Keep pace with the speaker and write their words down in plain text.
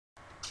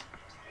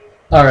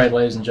All right,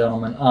 ladies and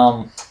gentlemen.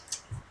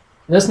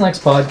 This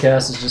next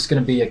podcast is just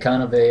going to be a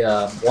kind of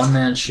a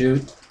one-man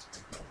shoot.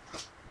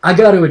 I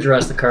got to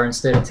address the current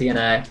state of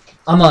TNA.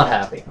 I'm not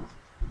happy.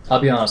 I'll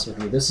be honest with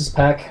you. This is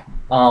Peck.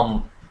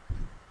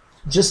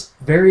 Just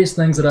various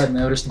things that I've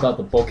noticed about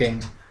the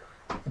booking,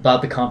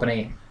 about the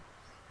company.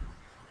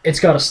 It's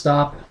got to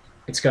stop.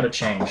 It's got to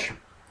change.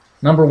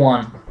 Number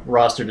one,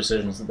 roster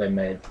decisions that they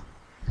made.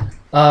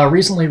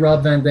 Recently,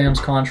 Rob Van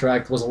Dam's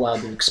contract was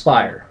allowed to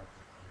expire.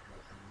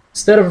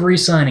 Instead of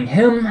re-signing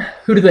him,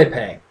 who do they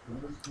pay?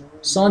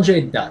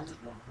 Sanjay Dutt.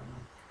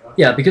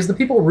 Yeah, because the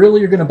people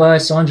really are going to buy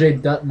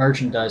Sanjay Dutt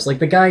merchandise. Like,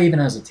 the guy even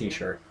has a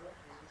t-shirt.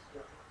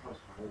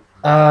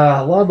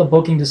 A lot of the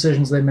booking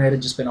decisions they made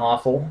have just been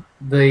awful.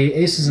 The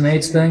Aces and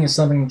Eights thing is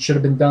something that should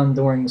have been done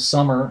during the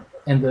summer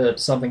into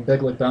something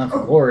big like Bound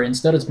for Glory.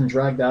 Instead, it's been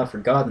dragged out for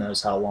God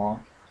knows how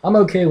long. I'm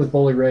okay with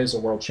Bully Ray as a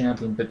world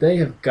champion, but they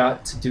have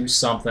got to do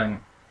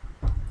something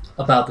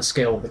about the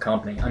scale of the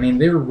company. I mean,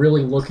 they were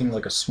really looking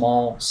like a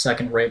small,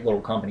 second-rate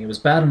little company. It was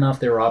bad enough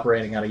they were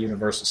operating out of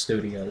Universal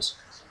Studios.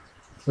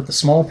 With the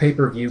small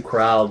pay-per-view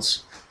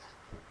crowds,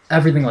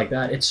 everything like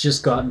that, it's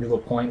just gotten to a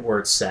point where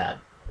it's sad.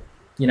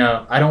 You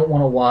know, I don't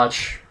want to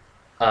watch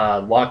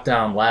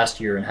Lockdown last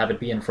year and have it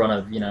be in front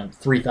of,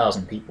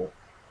 3,000 people.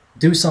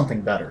 Do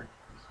something better.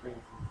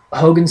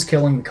 Hogan's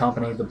killing the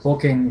company. The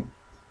booking,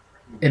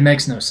 it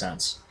makes no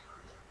sense.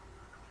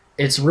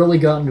 It's really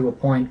gotten to a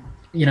point,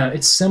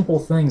 it's simple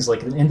things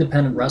like an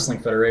independent wrestling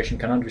federation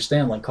can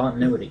understand, like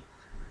continuity.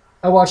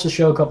 I watched the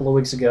show a couple of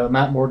weeks ago.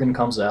 Matt Morgan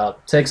comes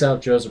out, takes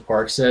out Joseph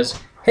Park, says,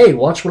 "Hey,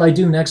 watch what I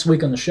do next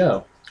week on the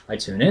show." I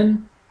tune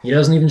in. He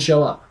doesn't even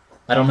show up.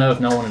 I don't know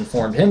if no one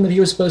informed him that he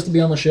was supposed to be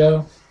on the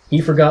show,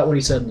 he forgot what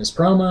he said in his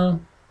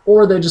promo,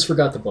 or they just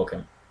forgot to book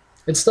him.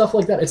 It's stuff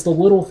like that. It's the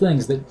little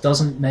things that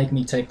doesn't make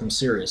me take them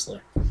seriously.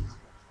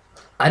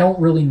 I don't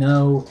really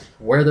know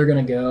where they're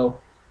going to go.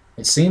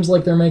 It seems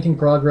like they're making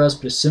progress,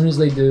 but as soon as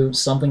they do,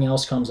 something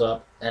else comes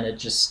up, and it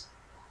just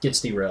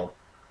gets derailed.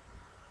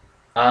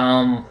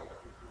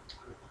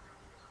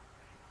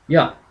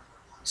 Yeah.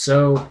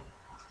 So,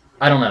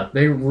 I don't know.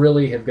 They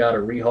really have got to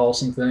rehaul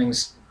some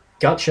things.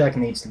 Gut check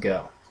needs to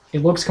go.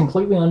 It looks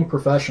completely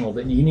unprofessional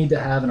that you need to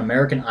have an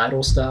American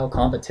Idol-style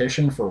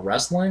competition for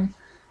wrestling,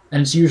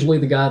 and it's usually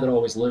the guy that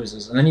always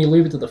loses. And then you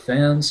leave it to the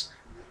fans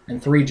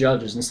and 3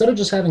 judges. Instead of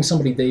just having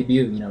somebody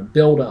debut,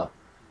 build up,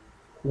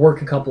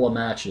 work a couple of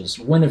matches,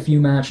 win a few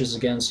matches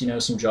against,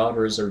 some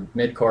jobbers or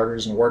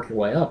mid-carders and work your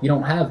way up. You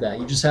don't have that.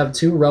 You just have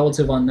 2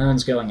 relative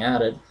unknowns going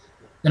at it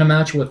in a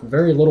match with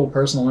very little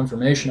personal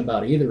information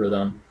about either of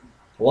them.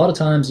 A lot of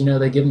times,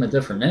 they give them a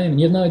different name, and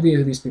you have no idea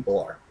who these people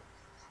are.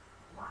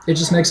 It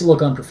just makes it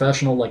look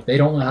unprofessional, like they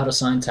don't know how to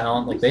sign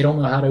talent, like they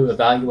don't know how to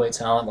evaluate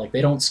talent, like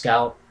they don't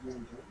scout.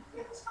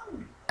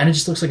 And it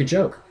just looks like a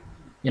joke.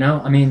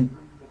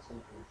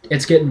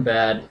 It's getting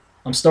bad.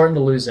 I'm starting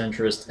to lose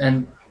interest.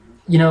 And,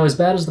 as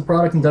bad as the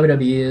product in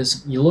WWE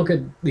is, you look at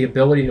the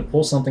ability to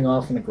pull something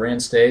off on the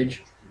grand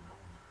stage,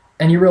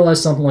 and you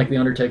realize something like The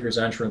Undertaker's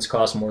entrance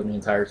costs more than the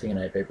entire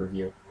TNA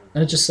pay-per-view.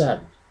 And it's just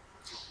sad.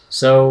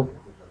 So,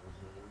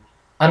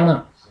 I don't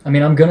know. I'm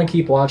going to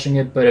keep watching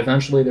it, but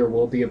eventually there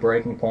will be a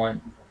breaking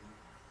point.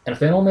 And if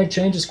they don't make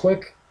changes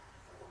quick,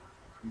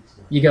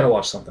 you got to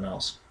watch something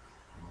else.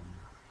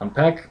 I'm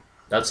Peck.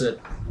 That's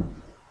it.